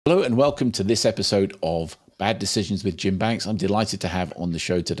Hello and welcome to this episode of Bad Decisions with Jim Banks. I'm delighted to have on the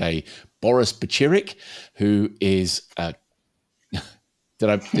show today Boris Beceric, who is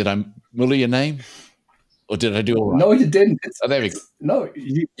did I muller your name, or did I do all right? No, you didn't. There we go. No,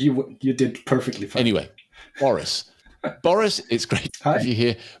 you did perfectly fine. Anyway, Boris, it's great to have you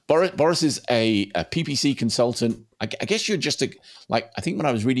here. Boris is a PPC consultant. I guess you're just I think when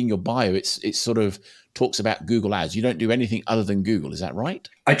I was reading your bio, it sort of talks about Google Ads. You don't do anything other than Google. Is that right?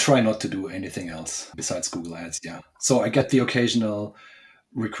 I try not to do anything else besides Google Ads. Yeah. So I get the occasional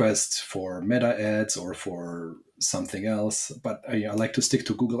request for Meta ads or for something else, but I like to stick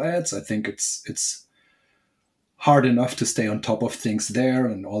to Google Ads. I think it's hard enough to stay on top of things there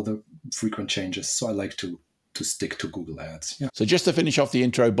and all the frequent changes. So I like to stick to Google Ads. Yeah. So just to finish off the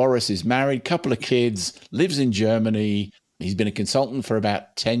intro, Boris is married, couple of kids, lives in Germany. He's been a consultant for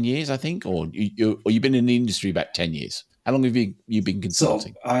about 10 years, I think, or you've been in the industry about 10 years. How long have you been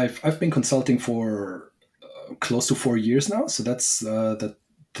consulting? So I've been consulting for close to 4 years now. So that's the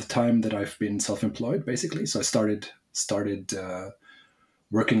time that I've been self-employed, basically. So I started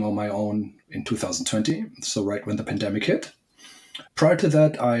working on my own in 2020. So right when the pandemic hit. Prior to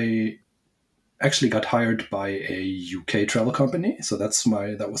that, I actually got hired by a UK travel company. So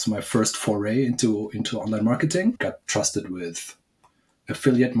that was my first foray into online marketing. Got trusted with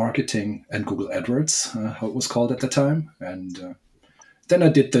affiliate marketing and Google AdWords, how it was called at the time. And then I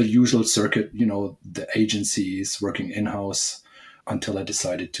did the usual circuit, the agencies, working in-house, until I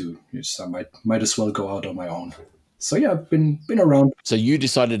decided I might as well go out on my own. So yeah, I've been around. So you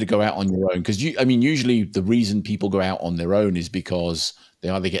decided to go out on your own because usually the reason people go out on their own is because they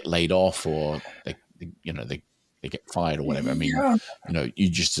either get laid off or they get fired or whatever. You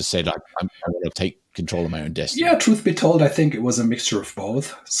just said I want to take control of my own destiny. Yeah, truth be told, I think it was a mixture of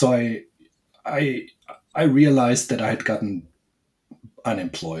both. So I realized that I had gotten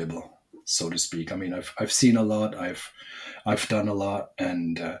unemployable, so to speak. I've seen a lot, I've done a lot,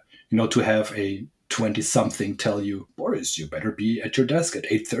 and to have a 20-something tell you, Boris, you better be at your desk at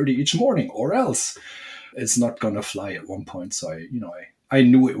 8:30 each morning, or else it's not gonna fly at one point. So I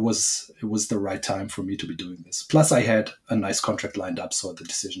knew it was the right time for me to be doing this. Plus, I had a nice contract lined up, so the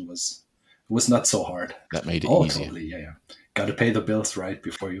decision was not so hard. That made it easier. Totally, yeah. Got to pay the bills right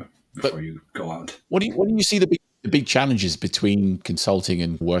before you go out. What do you see the big challenges between consulting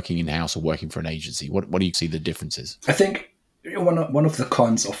and working in-house or working for an agency? What do you see the differences? I think one of the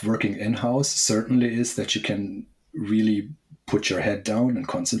cons of working in-house certainly is that you can really put your head down and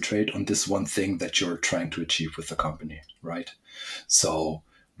concentrate on this one thing that you're trying to achieve with the company, right? So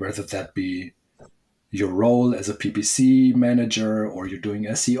whether that be your role as a PPC manager, or you're doing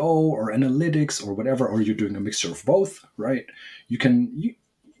SEO or analytics or whatever, or you're doing a mixture of both, right? You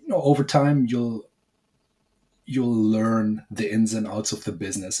over time you'll learn the ins and outs of the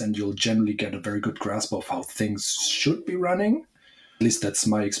business, and you'll generally get a very good grasp of how things should be running. At least that's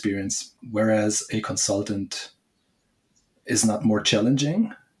my experience. Whereas a consultant is not more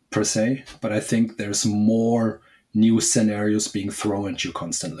challenging per se, but I think there's more new scenarios being thrown at you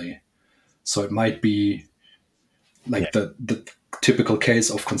constantly. So it might be like the typical case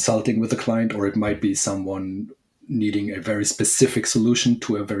of consulting with a client, or it might be someone needing a very specific solution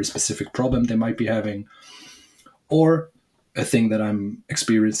to a very specific problem they might be having, or a thing that I'm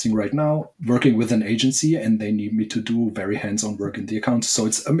experiencing right now, working with an agency and they need me to do very hands-on work in the accounts. So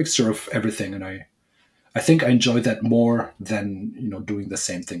it's a mixture of everything, and I think I enjoy that more than doing the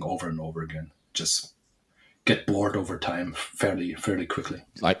same thing over and over again. Just get bored over time fairly quickly.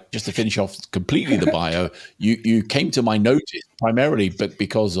 Like, just to finish off completely the bio, you came to my notice primarily but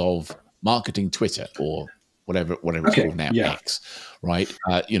because of marketing Twitter, or whatever it's called now, X, right?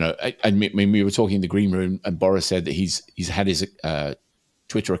 We were talking in the green room, and Boris said that he's had his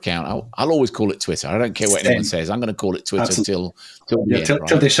Twitter account. I'll always call it Twitter. I don't care what anyone says. I'm going to call it Twitter till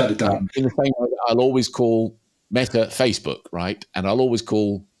they shut it down. In the same way, I'll always call Meta Facebook, right? And I'll always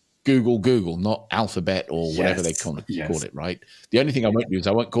call Google, not Alphabet or whatever they call it, right? The only thing I won't do is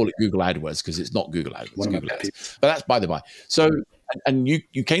I won't call it Google AdWords, because it's not Google AdWords, it's Google Ads. But that's by the by. So, and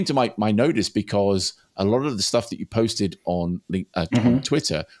you came to my notice because a lot of the stuff that you posted on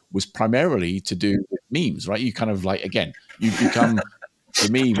Twitter was primarily to do with memes, right? You kind of you've become,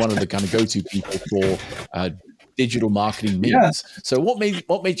 for me, one of the kind of go-to people for digital marketing memes. Yeah. So what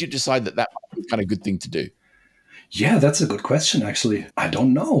made you decide that might be a kind of good thing to do? Yeah, that's a good question, actually. I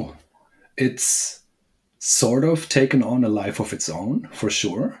don't know. It's sort of taken on a life of its own, for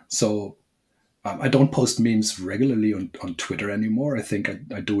sure. So I don't post memes regularly on Twitter anymore. I think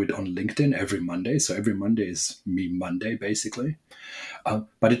I do it on LinkedIn every Monday. So every Monday is Meme Monday, basically.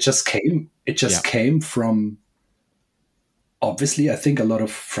 But it just came from obviously, I think a lot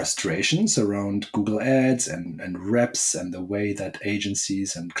of frustrations around Google Ads and reps and the way that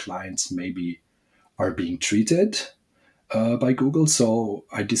agencies and clients maybe are being treated by Google. So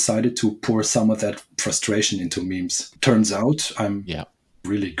I decided to pour some of that frustration into memes. Turns out I'm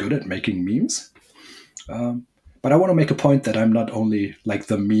really good at making memes. But I want to make a point that I'm not only like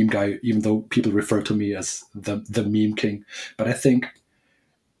the meme guy, even though people refer to me as the meme king. But I think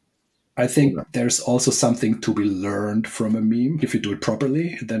there's also something to be learned from a meme. If you do it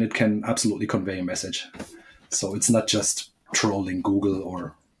properly, then it can absolutely convey a message. So it's not just trolling Google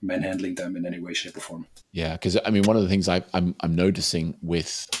or manhandling them in any way, shape, or form. Yeah, because I mean, one of the things I'm noticing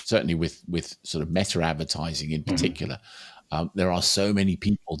certainly with sort of meta advertising in particular, there are so many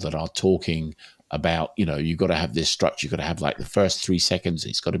people that are talking about, you've got to have this structure, you've got to have like the first 3 seconds,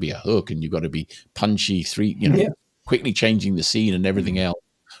 it's got to be a hook, and you've got to be punchy, quickly changing the scene and everything else,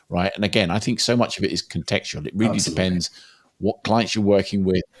 right? And again, I think so much of it is contextual. It really depends what clients you're working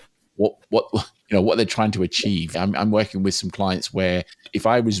with, what they're trying to achieve. I'm working with some clients where if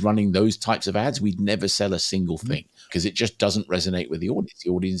I was running those types of ads, we'd never sell a single thing because it just doesn't resonate with the audience.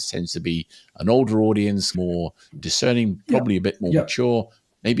 The audience tends to be an older audience, more discerning, probably a bit more mature,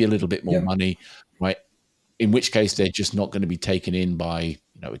 maybe a little bit more money, right? In which case they're just not going to be taken in by,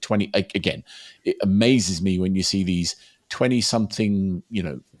 20. Again, it amazes me when you see these 20-something,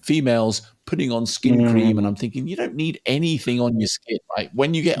 females putting on skin cream, and I'm thinking, you don't need anything on your skin, right?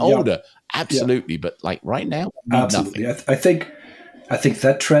 When you get older, absolutely, but like right now, absolutely. Nothing. I think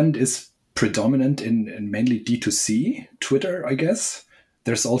that trend is predominant in mainly D2C Twitter, I guess.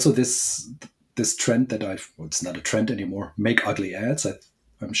 There's also this trend that it's not a trend anymore, make ugly ads.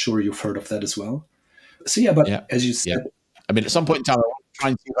 I'm sure you've heard of that as well. So as you said, I mean, at some point in time, I want to try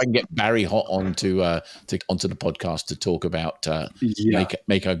and see if I can get Barry Hott onto the podcast to talk about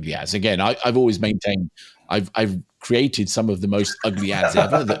make ugly ads. Again, I've always maintained I've created some of the most ugly ads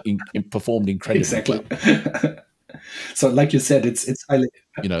ever that performed incredibly well. So, like you said, it's highly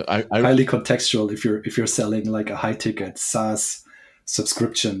highly contextual. If you're selling like a high ticket SaaS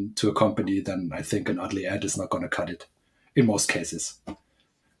subscription to a company, then I think an ugly ad is not going to cut it in most cases.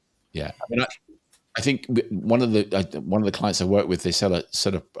 Yeah, I mean, I think one of the clients I work with, they sell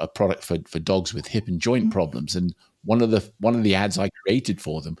a product for dogs with hip and joint problems, and one of the ads I created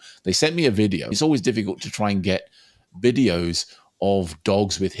for them, they sent me a video. It's always difficult to try and get videos of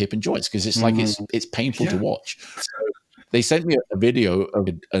dogs with hip and joints because it's like it's painful to watch. So they sent me a video of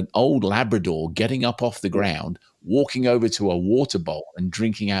an old Labrador getting up off the ground, walking over to a water bowl and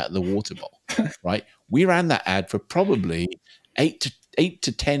drinking out of the water bowl. Right? We ran that ad for probably 8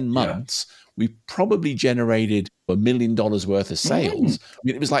 to 10 months. We probably generated $1 million worth of sales. I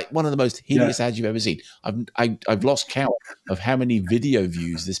mean, it was like one of the most hideous ads you've ever seen. I've lost count of how many video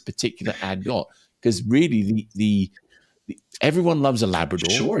views this particular ad got because really the everyone loves a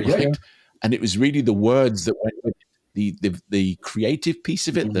Labrador, right? And it was really the words that went with it. The creative piece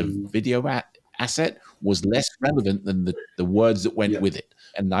of it, the video asset, was less relevant than the words that went with it.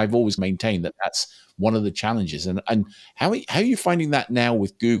 And I've always maintained that that's one of the challenges. And how are you finding that now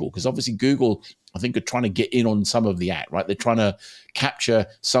with Google? Because obviously Google, I think, are trying to get in on some of the ad, right? They're trying to capture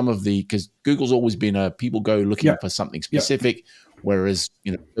some of because Google's always been people go looking for something specific, whereas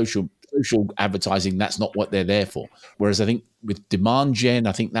social advertising, that's not what they're there for. Whereas I think with demand gen,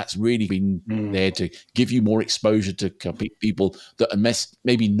 I think that's really been there to give you more exposure to people that are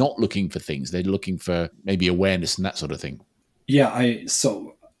maybe not looking for things. They're looking for maybe awareness and that sort of thing. Yeah,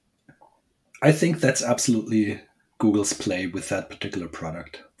 I think that's absolutely Google's play with that particular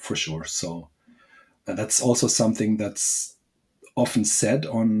product for sure. So that's also something that's often said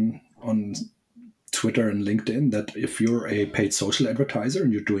on Twitter and LinkedIn, that if you're a paid social advertiser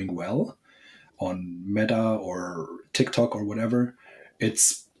and you're doing well on Meta or TikTok or whatever,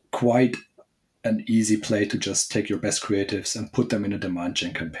 it's quite an easy play to just take your best creatives and put them in a demand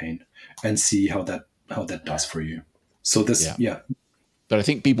gen campaign and see how that does for you. So But I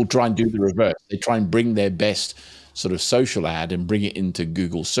think people try and do the reverse. They try and bring their best sort of social ad and bring it into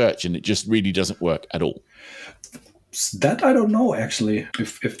Google search, and it just really doesn't work at all. That I don't know actually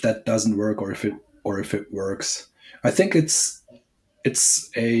if that doesn't work or if it works. I think it's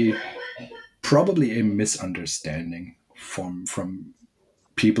probably a misunderstanding from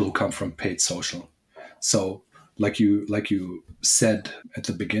people who come from paid social. So like you said at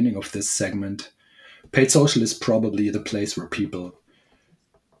the beginning of this segment, paid social is probably the place where people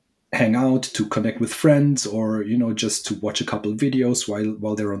hang out to connect with friends, or just to watch a couple of videos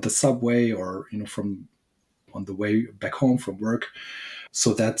while they're on the subway, or from on the way back home from work.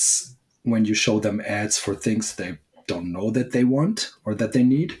 So that's when you show them ads for things they don't know that they want or that they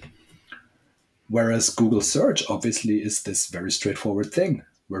need. Whereas Google search obviously is this very straightforward thing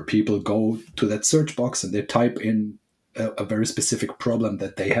where people go to that search box and they type in a very specific problem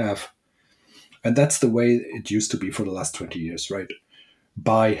that they have. And that's the way it used to be for the last 20 years, right?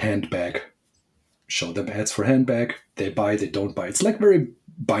 Buy handbag, show them ads for handbag, they buy, they don't buy. It's like very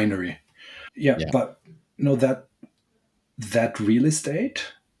binary. Yeah. But that real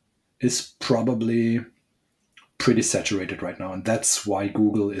estate is probably pretty saturated right now. And that's why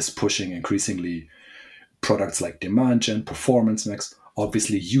Google is pushing increasingly products like demand gen, performance max.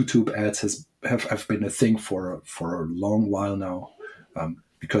 Obviously, YouTube ads have been a thing for a long while now,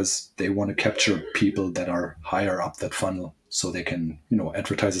 because they want to capture people that are higher up that funnel. So they can,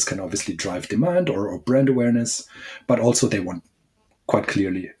 advertisers can obviously drive demand or brand awareness, but also they want quite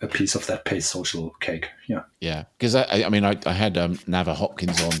clearly a piece of that paid social cake. Yeah. Yeah. Because I had Nava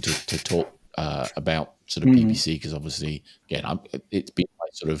Hopkins on to talk about sort of PPC, because obviously, again, it's been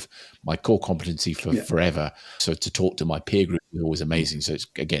my core competency for forever. So to talk to my peer group is always amazing. So it's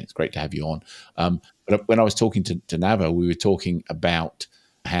great to have you on. But when I was talking to Nava, we were talking about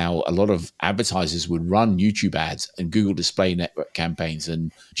how a lot of advertisers would run YouTube ads and Google Display Network campaigns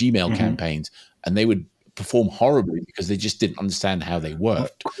and Gmail campaigns, and they would perform horribly because they just didn't understand how they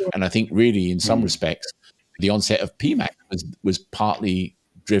worked. And I think really in some respects, the onset of PMAX was partly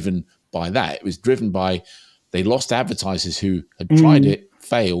driven by that. It was driven by they lost advertisers who had tried it,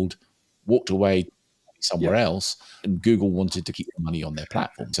 failed, walked away somewhere else, and Google wanted to keep the money on their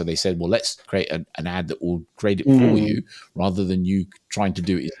platform. So they said, well, let's create an ad that will create it for you rather than you trying to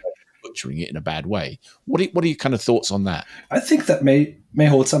do it, butchering it in a bad way. What are your kind of thoughts on that? I think that may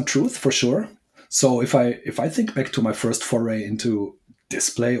hold some truth for sure. So if I think back to my first foray into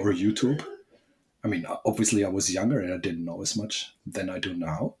display or YouTube, I mean, obviously I was younger and I didn't know as much than I do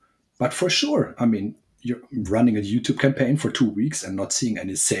now. But for sure, I mean, you're running a YouTube campaign for 2 weeks and not seeing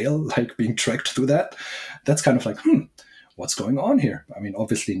any sale, like being tracked through that. That's kind of like, what's going on here? I mean,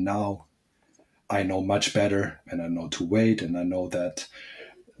 obviously now I know much better and I know to wait, and I know that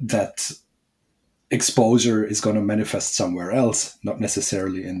exposure is going to manifest somewhere else, not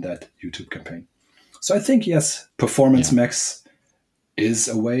necessarily in that YouTube campaign. So I think, yes, Performance Max is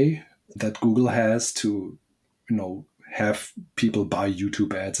a way that Google has to, have people buy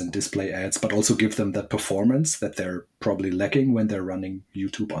YouTube ads and display ads, but also give them that performance that they're probably lacking when they're running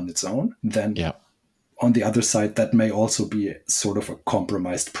YouTube on its own. Then on the other side, that may also be sort of a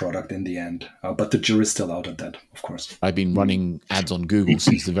compromised product in the end. But the jury's still out on that, of course. I've been running ads on Google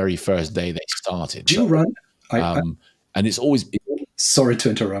since the very first day they started. Do you run? And it's always... Sorry to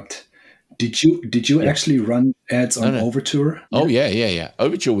interrupt. Did you actually run ads on Overture? Oh yeah.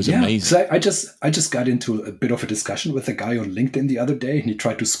 Overture was amazing. So I just got into a bit of a discussion with a guy on LinkedIn the other day, and he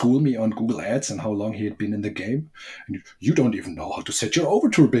tried to school me on Google Ads and how long he had been in the game. And you don't even know how to set your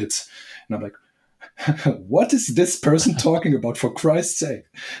Overture bids. And I'm like, what is this person talking about, for Christ's sake?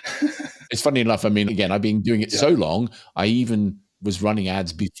 It's funny enough. I mean, again, I've been doing it so long. I even was running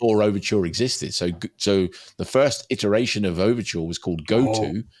ads before Overture existed. So the first iteration of Overture was called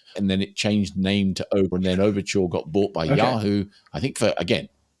GoTo, and then it changed name to Over, and then Overture got bought by Yahoo, I think for, again,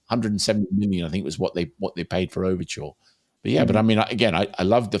 170 million, I think was what they paid for Overture. But yeah, but I mean, again, I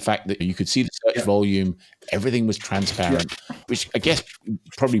love the fact that you could see the search volume, everything was transparent, which I guess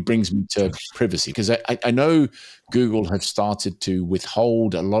probably brings me to privacy, because I know Google have started to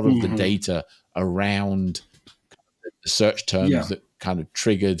withhold a lot of the data around the search terms that kind of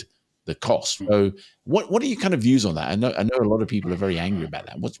triggered the cost. So what are your kind of views on that? I know a lot of people are very angry about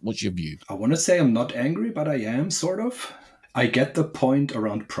that. What's your view? I want to say I'm not angry, but I am sort of. I get the point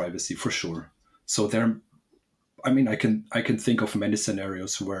around privacy for sure. So I can think of many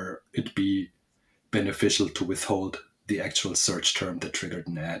scenarios where it'd be beneficial to withhold the actual search term that triggered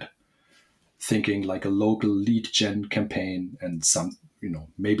an ad. Thinking like a local lead gen campaign and some,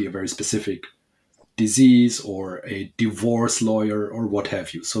 maybe a very specific disease or a divorce lawyer or what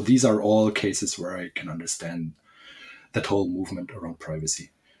have you. So these are all cases where I can understand that whole movement around privacy.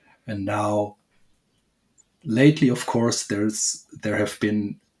 And now, lately, of course, there have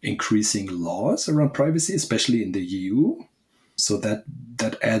been increasing laws around privacy, especially in the EU. So that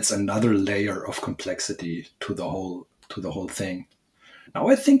adds another layer of complexity to the whole thing. Now,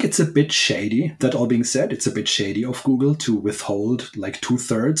 I think it's a bit shady. That all being said, it's a bit shady of Google to withhold like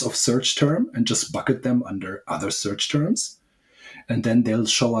 2/3 of search term and just bucket them under other search terms. And then they'll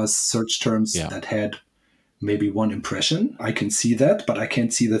show us search terms that had maybe one impression. I can see that, but I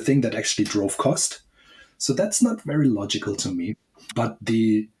can't see the thing that actually drove cost. So that's not very logical to me. But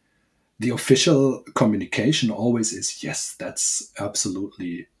the official communication always is, yes, that's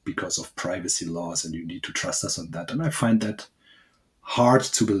absolutely because of privacy laws and you need to trust us on that. And I find that hard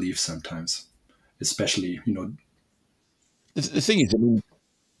to believe sometimes. especially, The thing is, I mean,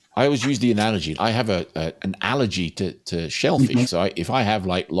 I always use the analogy. I have an allergy to shellfish. So if I have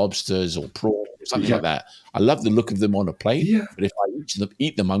like lobsters or prawns or something like that, I love the look of them on a plate. Yeah. But if I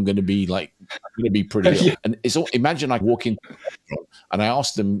eat them, I'm going to be pretty ill. And imagine I walk into a restaurant and I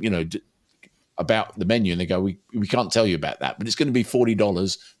ask them, about the menu, and they go, we can't tell you about that, but it's going to be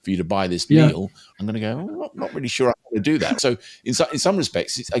 $40 for you to buy this meal. I'm going to go, I'm not really sure I want to do that. So in some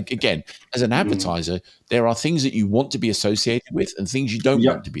respects, it's, again, as an advertiser, there are things that you want to be associated with and things you don't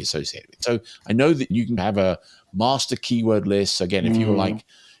want to be associated with. So I know that you can have a master keyword list. So again, if you were like,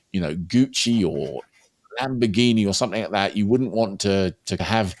 Gucci or Lamborghini or something like that, you wouldn't want to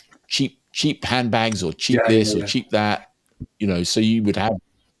have cheap handbags or cheap this or cheap that, so you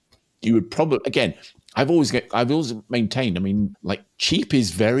would probably, again, I've always maintained, I mean, like, cheap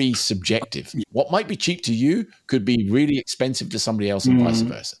is very subjective. What might be cheap to you could be really expensive to somebody else and vice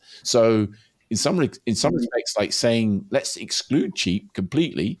versa. So in some respects, like saying, let's exclude cheap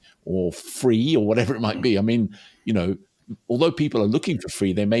completely or free or whatever it might be. I mean, although people are looking for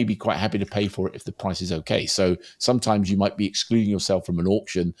free, they may be quite happy to pay for it if the price is okay. So sometimes you might be excluding yourself from an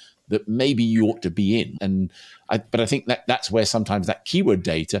auction that maybe you ought to be in. But I think that's where sometimes that keyword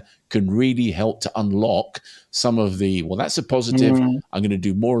data can really help to unlock some of the, well, that's a positive, I'm going to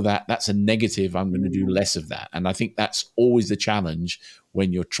do more of that. That's a negative, I'm going to do less of that. And I think that's always the challenge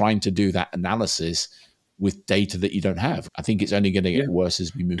when you're trying to do that analysis with data that you don't have. I think it's only going to get worse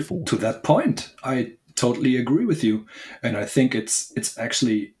as we move forward. To that point, I totally agree with you. And I think it's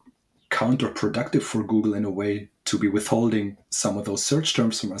actually counterproductive for Google in a way to be withholding some of those search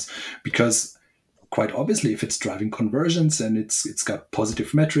terms from us, because quite obviously, if it's driving conversions and it's got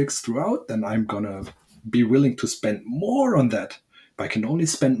positive metrics throughout, then I'm gonna be willing to spend more on that. But I can only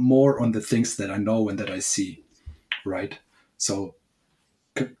spend more on the things that I know and that I see, right? So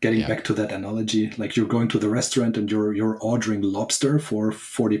getting back to that analogy, like you're going to the restaurant and you're ordering lobster for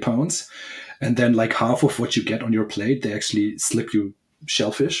 40 pounds, and then like half of what you get on your plate, they actually slip you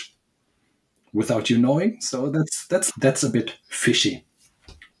shellfish without you knowing. So that's a bit fishy.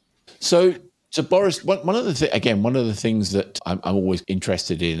 So Boris, one of the things that I'm always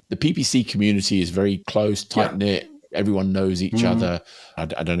interested in, the PPC community is very close, tight knit. Everyone knows each other. I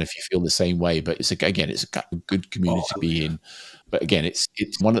don't know if you feel the same way, but it's a good community to be in. But again, it's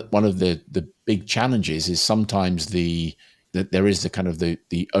one of the big challenges is sometimes that there is the kind of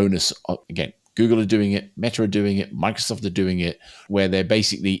the onus of, again, Google are doing it, Meta are doing it, Microsoft are doing it, where they're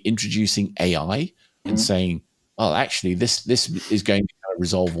basically introducing AI and saying, "Oh, actually, this is going to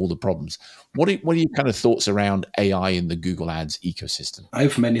resolve all the problems." What are your kind of thoughts around AI in the Google Ads ecosystem? I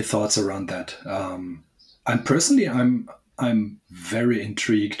have many thoughts around that. And personally, I'm very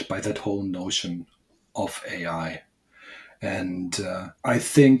intrigued by that whole notion of AI. And I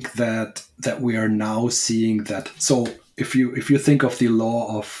think that we are now seeing that. So if you think of the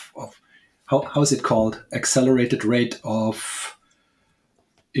law of how is it called? Accelerated rate of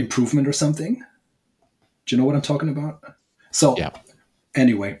improvement or something? Do you know what I'm talking about? So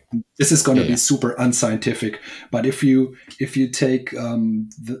anyway, this is going to be super unscientific. But if you take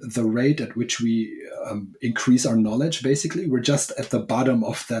the rate at which we increase our knowledge, basically, we're just at the bottom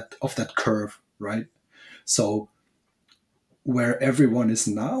of that curve, right? So where everyone is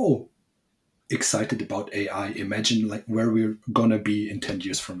now excited about AI, imagine like where we're gonna be in 10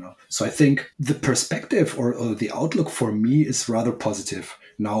 years from now. So I think the perspective or the outlook for me is rather positive.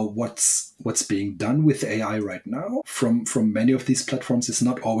 Now, what's being done with AI right now from many of these platforms is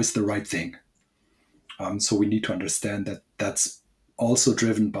not always the right thing. So we need to understand that that's also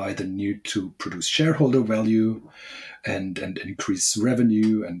driven by the need to produce shareholder value and increase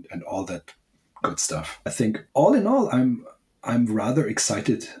revenue and all that good stuff. I think all in all, I'm rather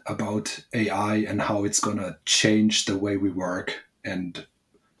excited about AI and how it's going to change the way we work and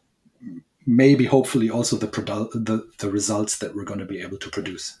maybe hopefully also the results that we're going to be able to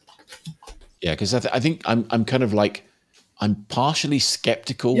produce. Yeah, because I think I'm kind of like, I'm partially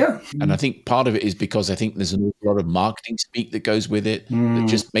skeptical. And I think part of it is because I think there's an awful lot of marketing speak that goes with it that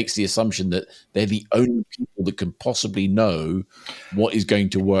just makes the assumption that they're the only people that can possibly know what is going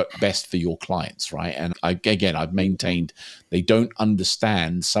to work best for your clients, right? And I've maintained they don't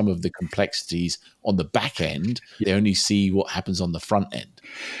understand some of the complexities on the back end. They only see what happens on the front end.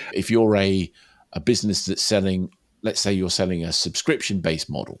 If you're a business that's selling, let's say you're selling a subscription-based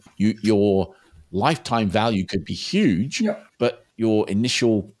model, your lifetime value could be huge, but your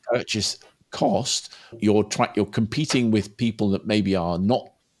initial purchase cost, you're competing with people that maybe are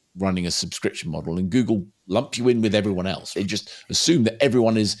not running a subscription model, and Google lump you in with everyone else. They just assume that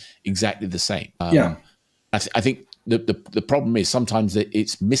everyone is exactly the same. I think the problem is sometimes that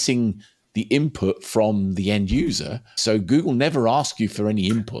it's missing the input from the end user. So Google never asks you for any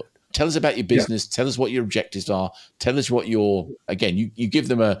input. Tell us about your business. Tell us what your objectives are. Tell us what again, you give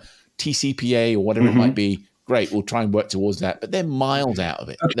them a TCPA or whatever it might be. Great, we'll try and work towards that. But they're miles out of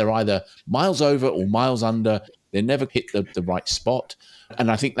it. They're either miles over or miles under. They never hit the right spot. And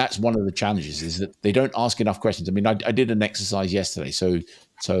I think that's one of the challenges, is that they don't ask enough questions. I mean, I did an exercise yesterday. So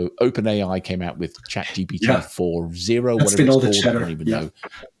OpenAI came out with ChatGPT 4.0, whatever it's called. I don't even know.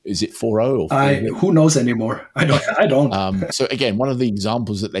 Is it 4.0 or 4.0? Who knows anymore? I don't. So again, one of the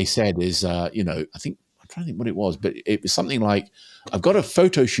examples that they said is, I think, I'm trying to think what it was, but it was something like, I've got a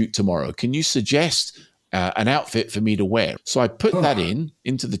photo shoot tomorrow. Can you suggest an outfit for me to wear? So I put that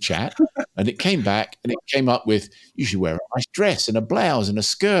into the chat, and it came back, and it came up with, you should wear a nice dress and a blouse and a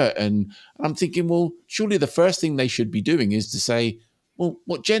skirt. And I'm thinking, well, surely the first thing they should be doing is to say, well,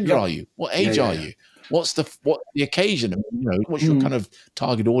 what gender are you? What age are you? What's the occasion? What's your kind of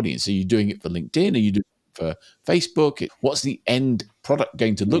target audience? Are you doing it for LinkedIn? Are you doing it for Facebook? What's the end product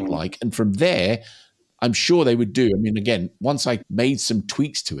going to look like? And from there, I'm sure they would do. I mean, again, once I made some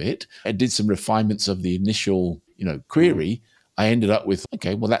tweaks to it, I did some refinements of the initial, query, I ended up with,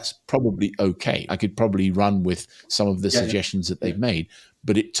 okay, well, that's probably okay. I could probably run with some of the suggestions that they've made,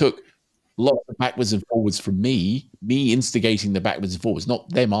 but it took lots of backwards and forwards from me instigating the backwards and forwards, not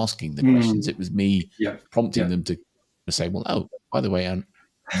them asking the questions. It was me prompting them to say, well, oh, by the way, I'm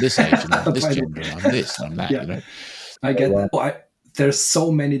this age and I'm this gender and I'm this and I'm that. I get that. There's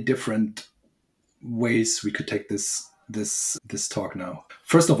so many different ways we could take this talk now.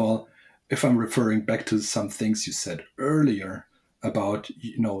 First of all, if I'm referring back to some things you said earlier about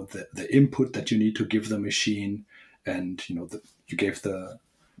the input that you need to give the machine, and you gave the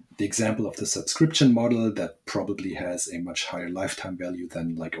example of the subscription model that probably has a much higher lifetime value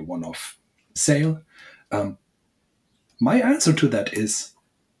than like a one-off sale. My answer to that is,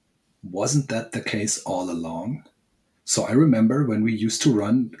 wasn't that the case all along? So I remember when we used to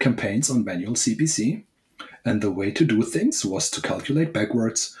run campaigns on manual CPC, and the way to do things was to calculate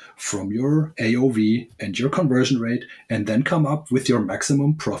backwards from your AOV and your conversion rate, and then come up with your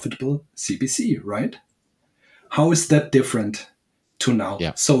maximum profitable CPC, right? How is that different to now?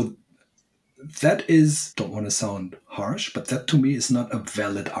 So that is, don't want to sound harsh, but that to me is not a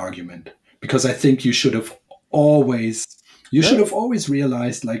valid argument, because I think you should have always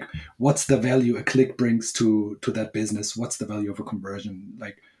realized, like, what's the value a click brings to that business? What's the value of a conversion?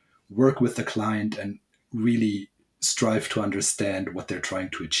 Like, work with the client and really strive to understand what they're trying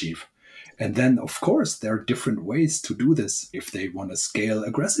to achieve. And then, of course, there are different ways to do this. If they want to scale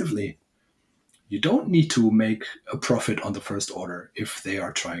aggressively, you don't need to make a profit on the first order. If they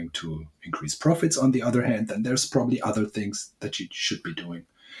are trying to increase profits, on the other hand, then there's probably other things that you should be doing,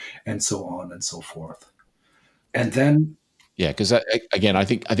 and so on and so forth. And then, because again, I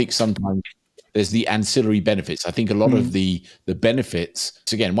think sometimes there's the ancillary benefits. I think a lot of the benefits.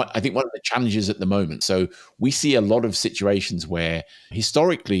 So again, I think one of the challenges at the moment. So we see a lot of situations where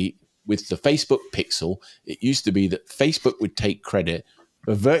historically, with the Facebook pixel, it used to be that Facebook would take credit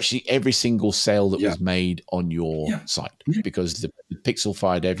for virtually every single sale that was made on your site, because the pixel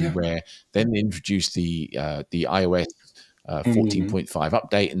fired everywhere. Then they introduced the iOS 14.5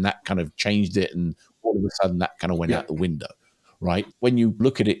 update, and that kind of changed it, and all of a sudden that kind of went out the window, right? When you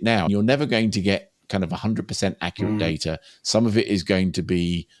look at it now, you're never going to get kind of 100% accurate data. Some of it is going to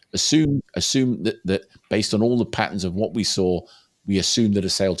be assume that based on all the patterns of what we saw, we assume that a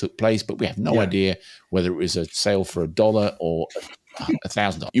sale took place, but we have no idea whether it was a sale for $1 or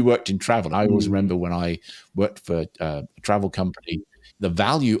 $1,000. You worked in travel. I always remember when I worked for a travel company, the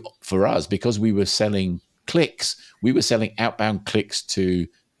value for us, because we were selling clicks, we were selling outbound clicks to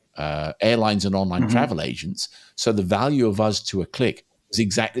airlines and online travel agents. So the value of us to a click was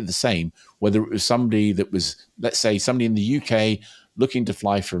exactly the same, whether it was somebody that was, let's say, somebody in the UK looking to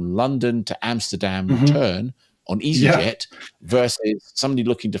fly from London to Amsterdam, return on EasyJet, versus somebody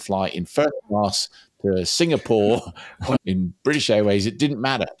looking to fly in first class to Singapore in British Airways. It didn't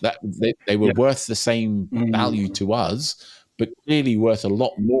matter. That they were worth the same value to us, but clearly worth a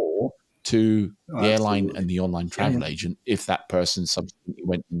lot more to the airline and the online travel agent if that person subsequently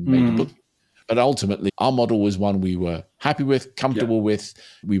went and made a book. But ultimately, our model was one we were happy with, comfortable with.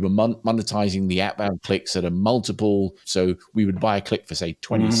 We were monetizing the outbound clicks at a multiple. So we would buy a click for, say,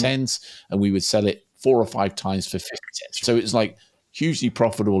 20 cents, and we would sell it 4 or 5 times for 50 cents. So it's like hugely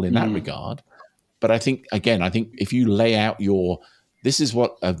profitable in that regard. But I think if you lay out this is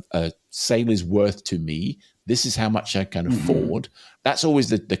what a sale is worth to me, this is how much I can afford. That's always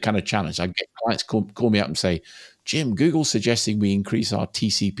the kind of challenge. I get clients call me up and say, Jim, Google's suggesting we increase our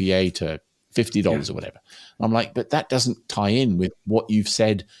TCPA to $50 or whatever. And I'm like, but that doesn't tie in with what you've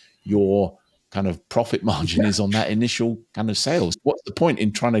said your kind of profit margin is on that initial kind of sales. What's the point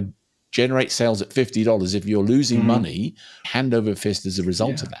in trying to generate sales at $50 if you're losing money hand over fist as a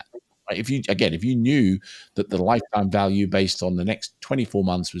result of that? Right? If you knew that the lifetime value based on the next 24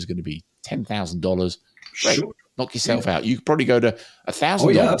 months was going to be $10,000, great, knock yourself out. You could probably go to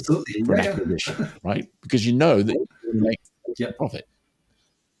 $1,000 for an acquisition, right? Because you know that you're going to make profit.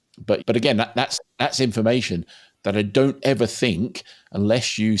 But again, that's information that I don't ever think,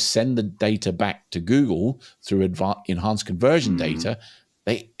 unless you send the data back to Google through enhanced conversion data,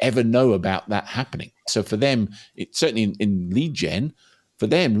 they ever know about that happening. So for them, it certainly in lead gen, for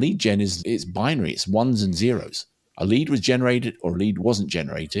them, lead gen is binary. It's ones and zeros. A lead was generated or a lead wasn't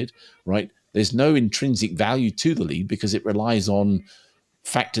generated, right? There's no intrinsic value to the lead because it relies on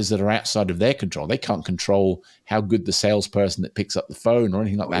factors that are outside of their control. They can't control how good the salesperson that picks up the phone or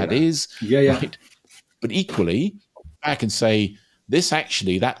anything like that is. Right? But equally, I can say, this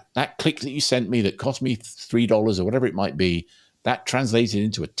actually, that click that you sent me that cost me $3 or whatever it might be, that translated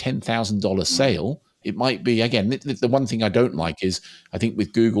into a $10,000 sale. It might be, again, the one thing I don't like is, I think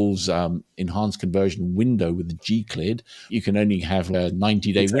with Google's enhanced conversion window with the G-CLID, you can only have a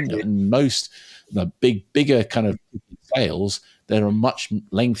 90-day window. And most the bigger kind of sales, they're a much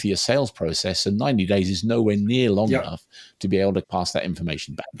lengthier sales process, and 90 days is nowhere near long enough to be able to pass that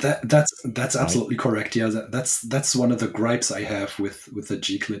information back. That's absolutely correct. Yeah, that's one of the gripes I have with the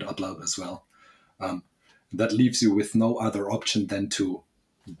G-CLID upload as well. That leaves you with no other option than to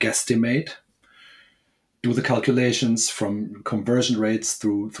guesstimate, do the calculations from conversion rates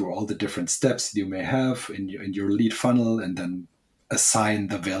through all the different steps you may have in your lead funnel, and then assign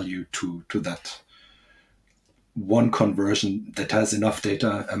the value to that one conversion that has enough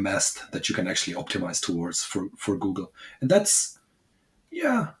data amassed that you can actually optimize towards for Google. And that's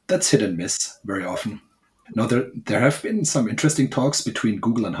hit and miss very often. Now, there have been some interesting talks between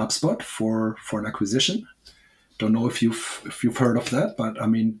Google and HubSpot for an acquisition. Don't know if you've heard of that, but I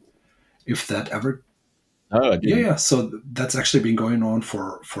mean, if that ever... Oh, I didn't. So that's actually been going on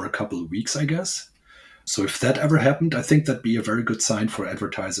for a couple of weeks, I guess. So if that ever happened, I think that'd be a very good sign for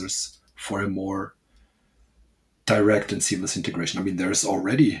advertisers for a more direct and seamless integration. I mean, there's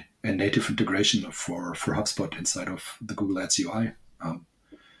already a native integration for HubSpot inside of the Google Ads UI.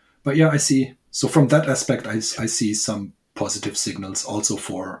 But yeah, I see. So from that aspect, I see some positive signals also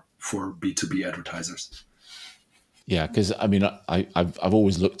for B2B advertisers. Yeah, because I mean, I've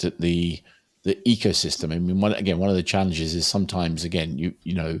always looked at the ecosystem. I mean, one of the challenges is sometimes, again,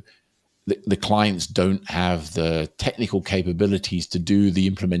 you know, the clients don't have the technical capabilities to do the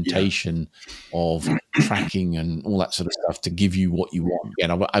implementation of tracking and all that sort of stuff to give you what you want.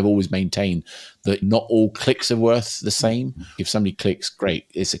 And I've always maintained that not all clicks are worth the same. If somebody clicks, great,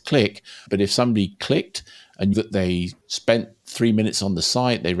 it's a click. But if somebody clicked and that they spent 3 minutes on the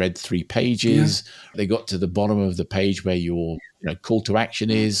site, they read 3 pages, they got to the bottom of the page where your call to action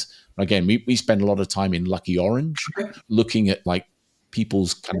is. Again, we spend a lot of time in Lucky Orange looking at like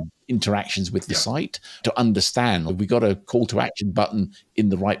people's kind of interactions with the site to understand we got a call to action button in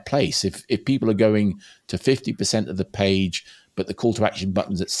the right place. If people are going to 50% of the page, but the call to action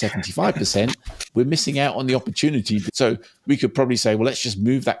button's at 75%, we're missing out on the opportunity. So we could probably say, well, let's just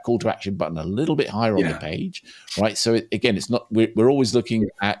move that call to action button a little bit higher on the page, right? So again, it's not, we're always looking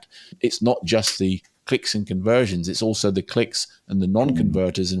at, it's not just the clicks and conversions, it's also the clicks and the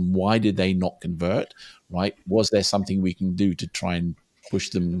non-converters, and why did they not convert, right? Was there something we can do to try and push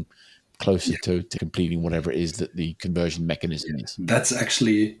them closer to completing whatever it is that the conversion mechanism is? That's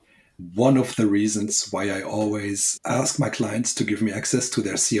actually one of the reasons why I always ask my clients to give me access to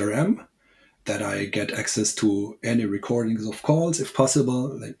their CRM, that I get access to any recordings of calls if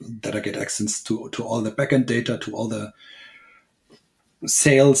possible, that I get access to all the backend data, to all the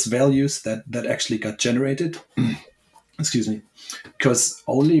sales values that actually got generated. Excuse me. Because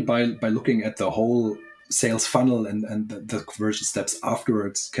only by looking at the whole sales funnel and the conversion steps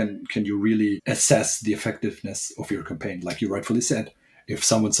afterwards can you really assess the effectiveness of your campaign. Like you rightfully said, if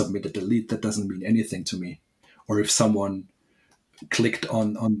someone submitted a lead, that doesn't mean anything to me. Or if someone clicked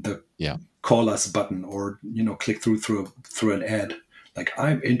on the call us button, or clicked through an ad, like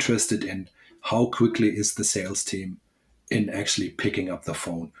I'm interested in how quickly is the sales team in actually picking up the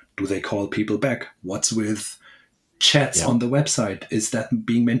phone. Do they call people back? What's with chats on the website? Is that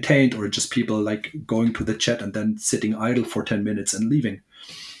being maintained, or just people like going to the chat and then sitting idle for 10 minutes and leaving?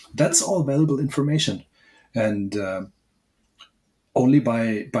 That's all valuable information. And only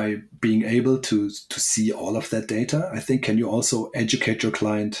by being able to see all of that data, I think, can you also educate your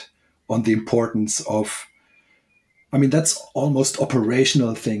client on the importance of, I mean, that's almost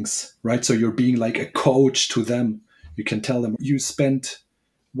operational things, right? So you're being like a coach to them. You can tell them, you spent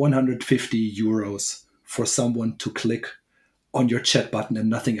 150 euros for someone to click on your chat button and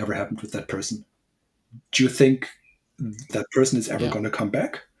nothing ever happened with that person. Do you think that person is ever going to come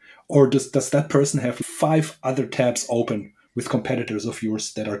back? Or does that person have 5 other tabs open with competitors of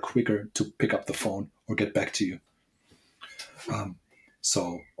yours that are quicker to pick up the phone or get back to you?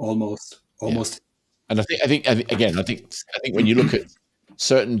 So almost. Yeah. And I think when you look at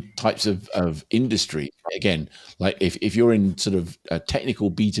certain types of industry, again, like if you're in sort of technical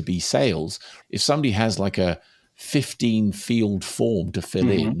B2B sales, if somebody has like a 15 field form to fill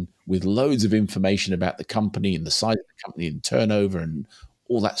in with loads of information about the company and the size of the company and turnover and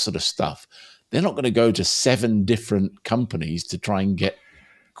all that sort of stuff, they're not going to go to 7 different companies to try and get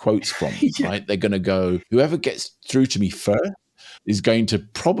quotes from, right? They're going to go, whoever gets through to me first is going to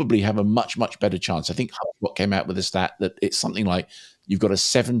probably have a much, much better chance. I think HubSpot came out with a stat that it's something like you've got a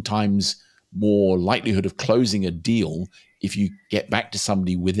 7 times more likelihood of closing a deal if you get back to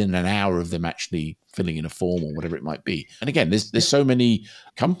somebody within an hour of them actually filling in a form or whatever it might be. And again, there's so many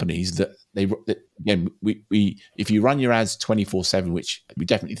companies that if you run your ads 24/7, which we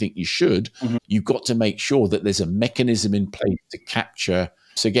definitely think you should, you've got to make sure that there's a mechanism in place to capture.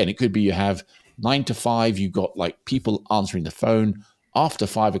 So again, it could be you have 9 to 5, you've got like people answering the phone. After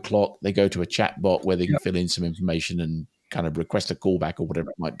 5 o'clock, they go to a chat bot where they can fill in some information and kind of request a callback or whatever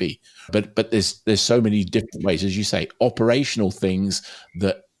it might be. But there's so many different ways, as you say, operational things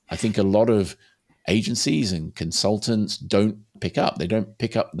that I think a lot of agencies and consultants don't pick up. They don't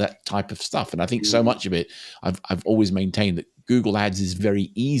pick up that type of stuff. And I think so much of it, I've always maintained that Google Ads is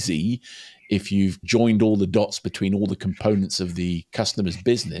very easy if you've joined all the dots between all the components of the customer's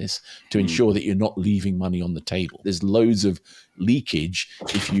business to ensure that you're not leaving money on the table. There's loads of leakage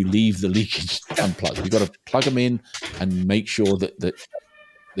if you leave the leakage unplugged. You've got to plug them in and make sure that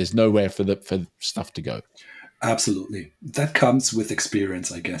there's nowhere for stuff to go. Absolutely. That comes with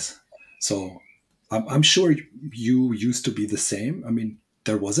experience, I guess. So I'm sure you used to be the same. I mean,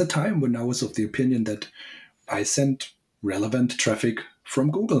 there was a time when I was of the opinion that I sent relevant traffic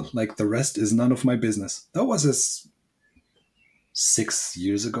from Google. Like the rest is none of my business. That was 6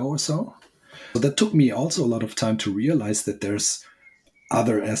 years ago or so. So that took me also a lot of time to realize that there's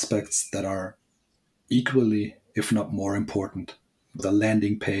other aspects that are equally, if not more important. The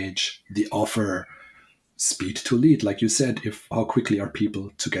landing page, the offer, speed to lead, like you said, how quickly are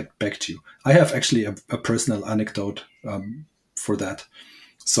people to get back to you. I have actually a personal anecdote for that.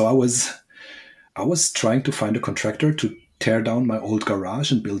 So I was trying to find a contractor to tear down my old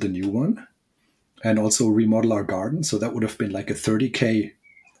garage and build a new one, and also remodel our garden. So that would have been like a 30K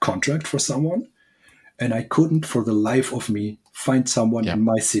contract for someone. And I couldn't for the life of me find someone in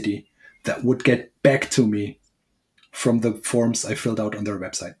my city that would get back to me from the forms I filled out on their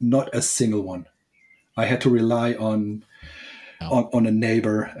website. Not a single one. I had to rely on a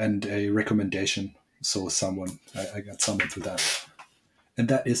neighbor and a recommendation. So I got someone through that. And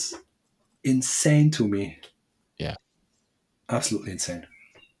that is insane to me. Yeah. Absolutely insane.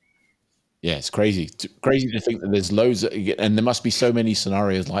 Yeah, it's crazy. It's crazy to think that there's loads and there must be so many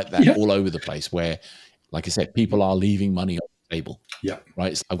scenarios like that all over the place where, like I said, people are leaving money on the table. Yeah.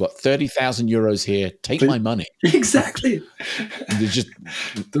 Right. So I've got 30,000 euros here. Take my money. Exactly. And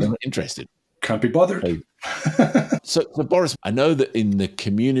they're not interested. Can't be bothered. So Boris, I know that in the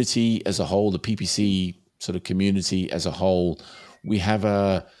community as a whole, the PPC sort of community as a whole, we have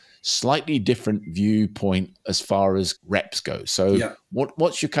a slightly different viewpoint as far as reps go. So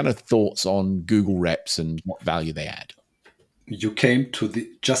what's your kind of thoughts on Google reps and what value they add? You came to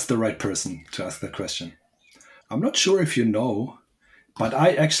just the right person to ask that question. I'm not sure if you know, but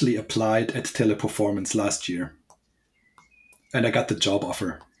I actually applied at Teleperformance last year and I got the job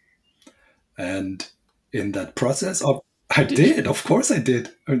offer. And in that process of course I did.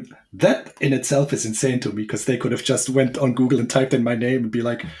 And that in itself is insane to me because they could have just went on Google and typed in my name and be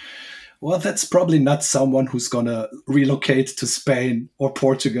like, well, that's probably not someone who's going to relocate to Spain or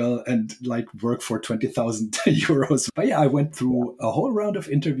Portugal and like work for 20,000 euros. But yeah, I went through a whole round of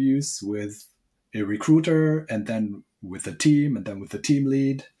interviews with a recruiter and then with a team and then with the team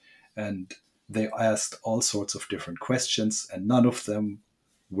lead. And they asked all sorts of different questions and none of them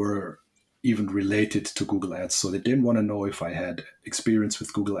were even related to Google Ads. So they didn't want to know if I had experience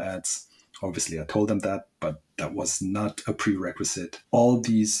with Google Ads. Obviously, I told them that, but that was not a prerequisite. All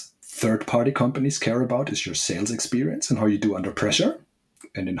these third-party companies care about is your sales experience and how you do under pressure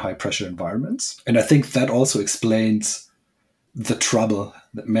and in high-pressure environments. And I think that also explains the trouble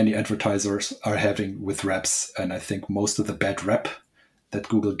that many advertisers are having with reps. And I think most of the bad rep that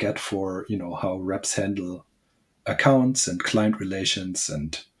Google get for, how reps handle accounts and client relations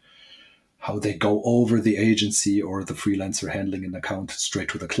and how they go over the agency or the freelancer handling an account straight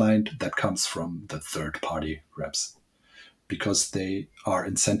to the client, that comes from the third-party reps, because they are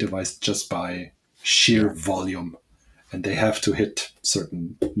incentivized just by sheer volume, and they have to hit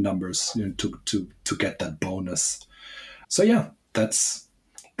certain numbers, you know, to get that bonus. So yeah, that's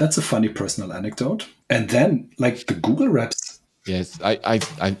a funny personal anecdote. And then, like, the Google reps. Yes,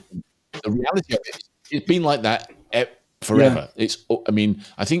 the reality of it, it's been like that forever. Yeah. I mean,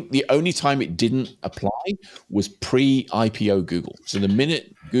 I think the only time it didn't apply was pre-IPO Google. So the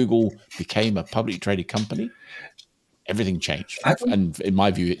minute Google became a publicly traded company, everything changed. And in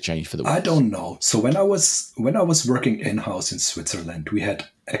my view, it changed for the worse. I don't know. So when I was working in-house in Switzerland, we had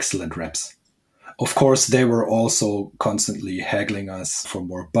excellent reps. Of course, they were also constantly haggling us for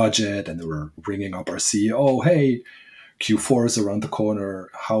more budget, and they were ringing up our CEO, hey, Q4 is around the corner.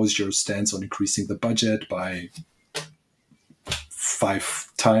 How's your stance on increasing the budget by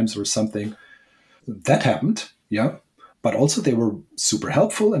 5 times or something? That happened, yeah. But also they were super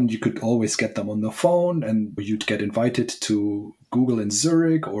helpful, and you could always get them on the phone, and you'd get invited to Google in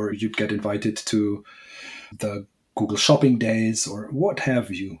Zurich, or you'd get invited to the Google shopping days or what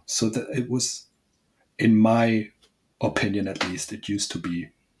have you. So that it was, in my opinion at least, it used to be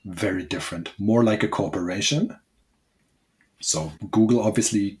very different, more like a corporation. So Google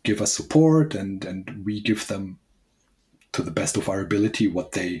obviously give us support, and we give them, to the best of our ability,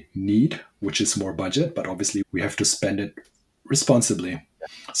 what they need, which is more budget, but obviously we have to spend it responsibly.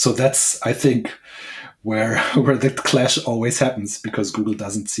 So that's, I think, where the clash always happens, because Google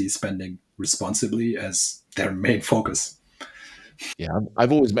doesn't see spending responsibly as their main focus. Yeah,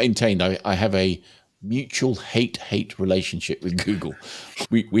 I've always maintained I have a mutual hate relationship with Google.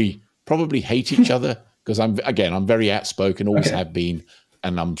 We probably hate each other because I'm very outspoken, always have been,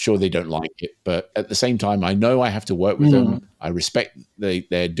 and I'm sure they don't like it. But at the same time, I know I have to work with them. I respect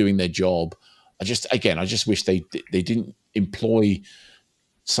they're doing their job. I just wish they didn't employ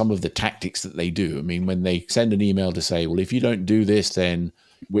some of the tactics that they do. I mean, when they send an email to say, well, if you don't do this, then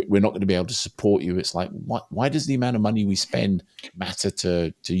we're not going to be able to support you. It's like, why does the amount of money we spend matter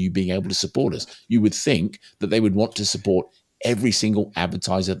to you being able to support us? You would think that they would want to support every single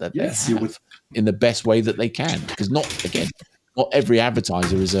advertiser that they have in the best way that they can. Because not every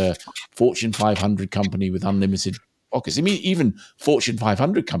advertiser is a Fortune 500 company with unlimited pockets. I mean, even Fortune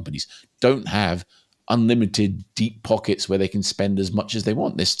 500 companies don't have unlimited deep pockets where they can spend as much as they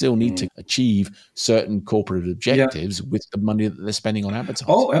want. They still need to achieve certain corporate objectives with the money that they're spending on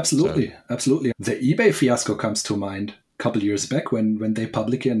advertising. Oh, absolutely. Absolutely. The eBay fiasco comes to mind a couple of years back when they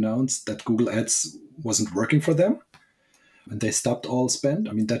publicly announced that Google Ads wasn't working for them, and they stopped all spend.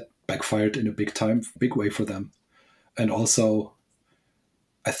 I mean, that backfired in a big way for them. And also,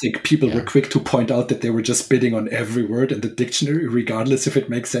 I think people were quick to point out that they were just bidding on every word in the dictionary, regardless if it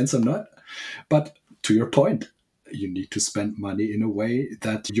makes sense or not. But to your point, you need to spend money in a way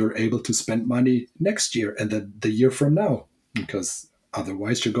that you're able to spend money next year and then the year from now, because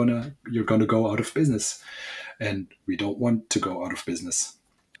otherwise you're gonna go out of business, and we don't want to go out of business.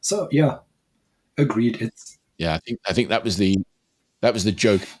 So yeah, agreed. I think that was the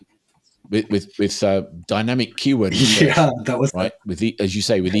joke with dynamic keyword research. Yeah, that was right. With as you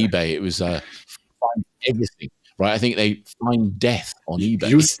say, with eBay, it was find everything. Right, I think they find death on eBay.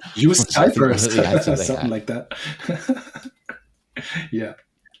 Use typers, something like that. Yeah,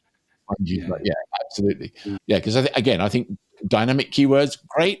 absolutely. Yeah, because I think dynamic keywords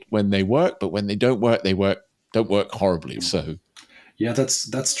great when they work, but when they don't work, don't work horribly. So, yeah,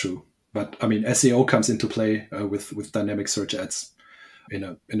 that's true. But I mean, SEO comes into play with dynamic search ads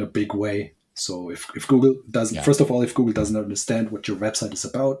in a big way. So if Google doesn't, first of all, if Google doesn't understand what your website is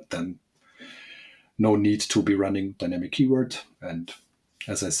about, then no need to be running dynamic keyword. And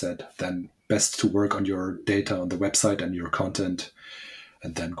as I said, then best to work on your data on the website and your content,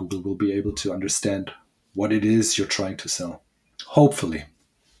 and then Google will be able to understand what it is you're trying to sell, hopefully.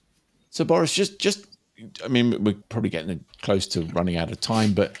 So Boris, just I mean, we're probably getting close to running out of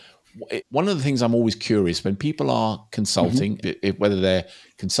time, but one of the things I'm always curious when people are consulting, whether they're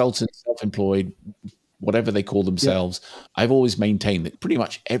consultants, self-employed, whatever they call themselves, I've always maintained that pretty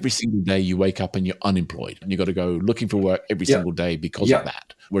much every single day you wake up and you're unemployed, and you've got to go looking for work every single day because of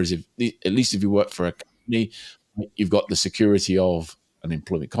that. Whereas at least if you work for a company, you've got the security of an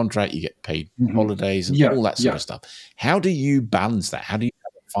employment contract, you get paid holidays and all that sort of stuff. How do you balance that? How do you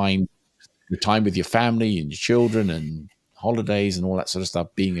find the time with your family and your children and holidays and all that sort of stuff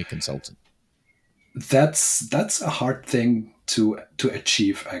being a consultant? That's a hard thing to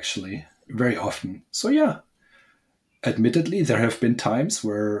achieve, actually, very often. So yeah, admittedly, there have been times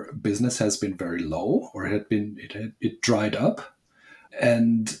where business has been very low, or it dried up,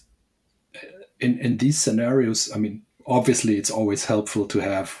 and in these scenarios, I mean, obviously it's always helpful to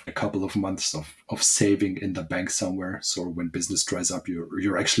have a couple of months of saving in the bank somewhere. So when business dries up,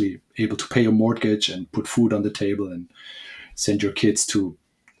 you're actually able to pay your mortgage and put food on the table and send your kids to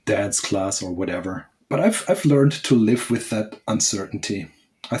dance class or whatever. But I've learned to live with that uncertainty.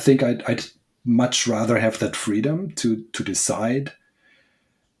 I think I'd much rather have that freedom to decide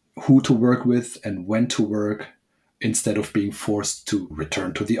who to work with and when to work, instead of being forced to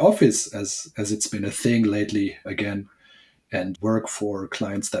return to the office as it's been a thing lately again, and work for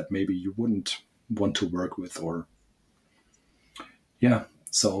clients that maybe you wouldn't want to work with. Or yeah,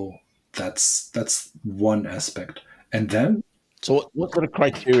 so that's one aspect. And then, so what sort of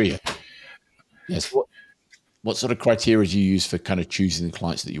criteria? Yes, what sort of criteria do you use for kind of choosing the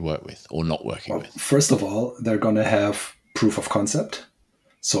clients that you work with or not working with? First of all, they're going to have proof of concept.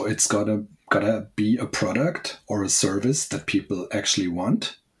 So it's gotta be a product or a service that people actually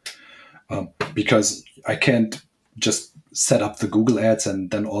want. Because I can't just set up the Google ads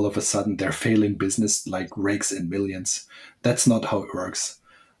and then all of a sudden their failing business like rakes in millions. That's not how it works.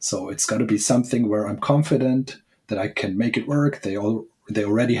 So it's got to be something where I'm confident that I can make it work. They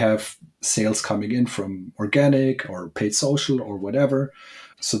already have sales coming in from organic or paid social or whatever.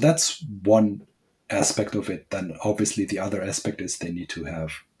 So that's one aspect of it. Then obviously the other aspect is they need to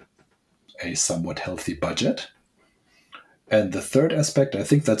have a somewhat healthy budget. And the third aspect, I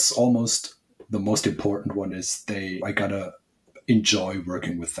think that's almost the most important one, is I gotta enjoy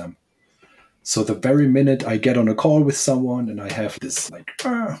working with them. So the very minute I get on a call with someone and I have this like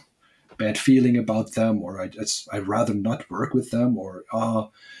bad feeling about them, or I'd rather not work with them, or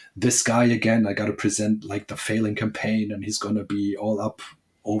this guy again, I gotta present like the failing campaign and he's gonna be all up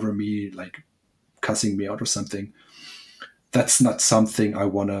over me, like cussing me out or something. That's not something I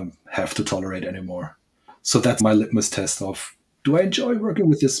want to have to tolerate anymore. So that's my litmus test of, do I enjoy working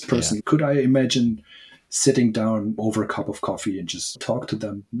with this person? Yeah. Could I imagine sitting down over a cup of coffee and just talk to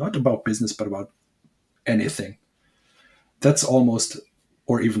them, not about business, but about anything? That's almost,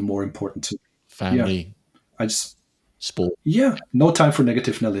 or even more important to family. Yeah. Sport. Yeah, no time for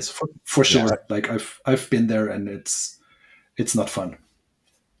negative Nellies, for sure. Yeah. Like I've been there, and it's not fun.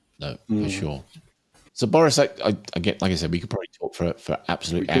 No, for sure. So Boris, I get, like I said, we could probably talk for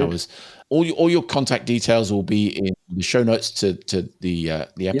absolute hours. All your contact details will be in the show notes to the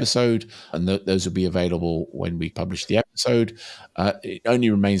episode, and those will be available when we publish the episode. It only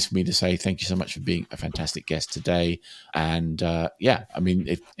remains for me to say thank you so much for being a fantastic guest today. And yeah, I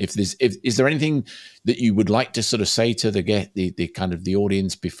mean, is there anything that you would like to sort of say to the kind of the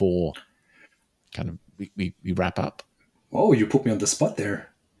audience before kind of we wrap up? Oh, you put me on the spot there.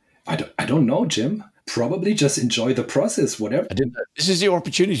 I don't know, Jim. Probably just enjoy the process, whatever. This is your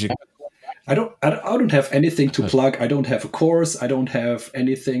opportunity. I don't have anything to plug. I don't have a course. I don't have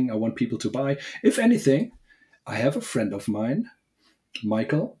anything I want people to buy. If anything, I have a friend of mine,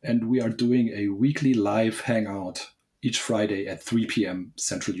 Michael, and we are doing a weekly live hangout each Friday at 3 p.m.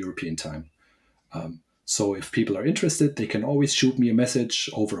 Central European time. So if people are interested, they can always shoot me a message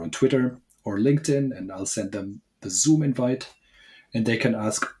over on Twitter or LinkedIn, and I'll send them the Zoom invite, and they can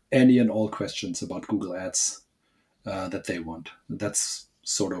ask any and all questions about Google Ads that they want. That's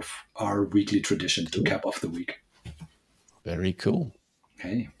sort of our weekly tradition to cap off the week. Very cool.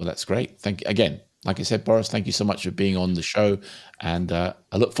 Okay. Well, that's great. Thank you again. Like I said, Boris, thank you so much for being on the show. And I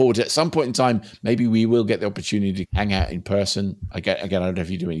look forward to, at some point in time, maybe we will get the opportunity to hang out in person. Again, I don't know if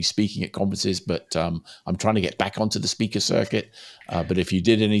you do any speaking at conferences, but I'm trying to get back onto the speaker circuit. But if you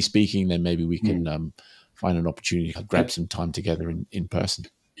did any speaking, then maybe we can find an opportunity to grab some time together in person.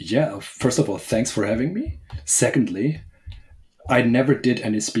 Yeah, first of all, thanks for having me. Secondly, I never did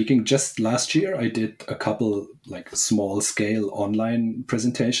any speaking. Just last year, I did a couple like small scale online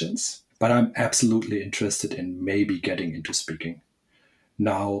presentations, but I'm absolutely interested in maybe getting into speaking.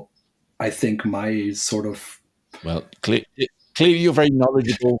 Now, I think my sort of... Well, clearly you're very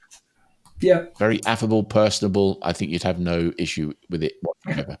knowledgeable. Yeah. Very affable, personable. I think you'd have no issue with it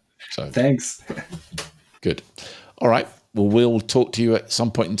whatsoever. So thanks. Good. All right. Well, we'll talk to you at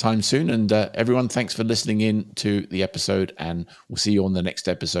some point in time soon. And everyone, thanks for listening in to the episode. And we'll see you on the next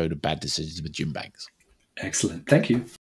episode of Bad Decisions with Jim Banks. Excellent. Thank you.